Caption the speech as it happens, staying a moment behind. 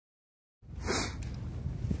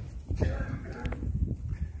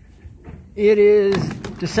It is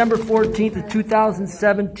December 14th of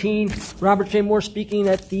 2017. Robert J. Moore speaking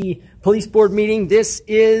at the police board meeting. This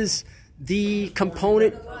is the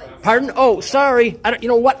component. Pardon? Oh, sorry. You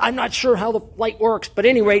know what? I'm not sure how the light works, but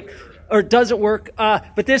anyway, or it doesn't work.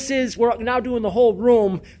 But this is, we're now doing the whole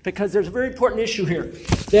room because there's a very important issue here.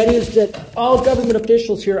 That is that all government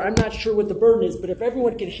officials here, I'm not sure what the burden is, but if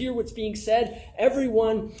everyone can hear what's being said,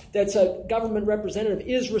 everyone that's a government representative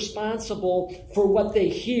is responsible for what they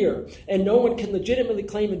hear. And no one can legitimately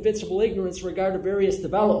claim invincible ignorance in regard to various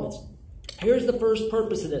developments. Here's the first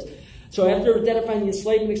purpose of this. So after identifying the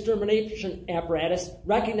enslavement extermination apparatus,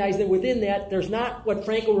 recognize that within that, there's not what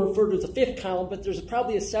Franco referred to as a fifth column, but there's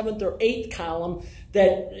probably a seventh or eighth column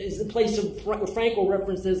that is the place of what Franco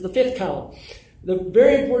referenced as the fifth column. The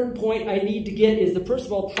very important point I need to get is first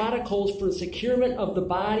of all, protocols for the securement of the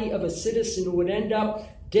body of a citizen who would end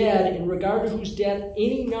up dead, in regard to whose death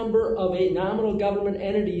any number of a nominal government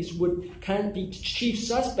entities would be chief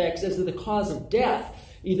suspects as to the cause of death,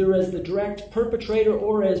 either as the direct perpetrator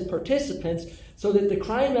or as participants, so that the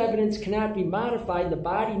crime evidence cannot be modified and the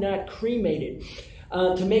body not cremated,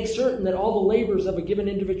 to make certain that all the labors of a given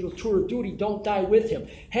individual's tour of duty don't die with him.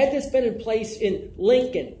 Had this been in place in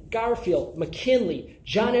Lincoln, Garfield, McKinley,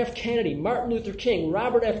 John F. Kennedy, Martin Luther King,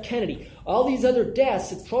 Robert F. Kennedy, all these other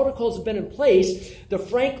deaths, if protocols have been in place, the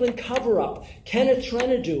Franklin cover-up, Kenneth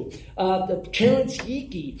Trenadu, the Clarence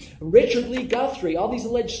Hickey, Richard Lee Guthrie, all these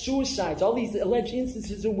alleged suicides, all these alleged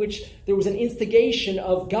instances in which there was an instigation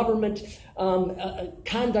of government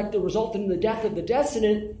conduct that resulted in the death of the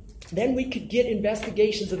decedent, then we could get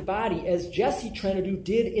investigations of the body, as Jesse Trenadu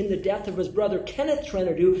did in the death of his brother Kenneth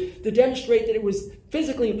Trenadu, to demonstrate that it was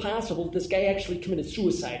physically impossible that this guy actually committed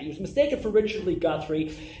suicide. He was mistaken for Richard Lee Guthrie.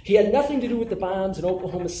 He had nothing to do with the bombs in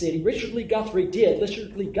Oklahoma City. Richard Lee Guthrie did.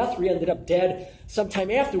 Richard Lee Guthrie ended up dead sometime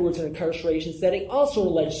afterwards in an incarceration setting, also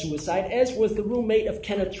alleged suicide, as was the roommate of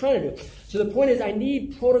Kenneth Trenadu. So the point is, I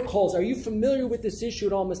need protocols. Are you familiar with this issue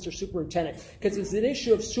at all, Mr. Superintendent? Because it's an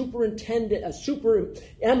issue of super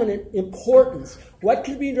eminent importance. What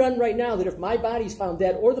could be done right now that if my body's found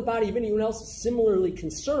dead, or the body of anyone else is similarly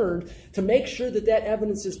concerned, to make sure that that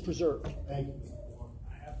evidence is preserved? Thank you, Mr. Moore.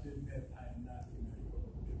 I have to admit, I am not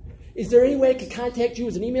familiar. Is there any way I could contact you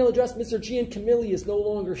as an email address? Mr. Giancamilli is no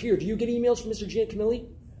longer here. Do you get emails from Mr. Giancamilli?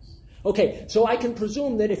 Yes. Okay, so I can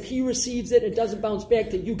presume that if he receives it and it doesn't bounce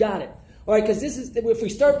back, that you got it. All right, because this is, if we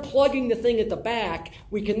start plugging the thing at the back,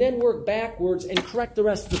 we can then work backwards and correct the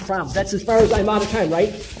rest of the problem. That's as far as I'm out of time,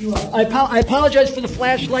 right? You are. I apologize for the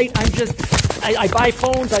flashlight. I buy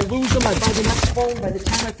phones, I lose them, I buy the next phone. By the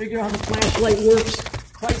time I figure out how the flashlight works,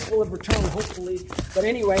 Christ will have returned, hopefully. But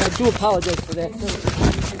anyway, I do apologize for that.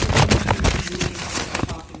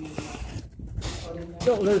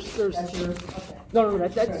 No,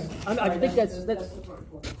 I think that's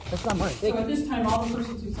not mine. So at this time, all the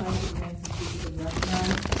persons who signed the advance speeches have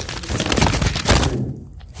recognized.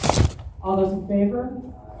 All those in favor?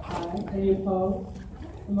 Aye. Any opposed?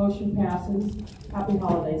 The motion passes. Happy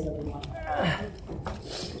holidays, everyone.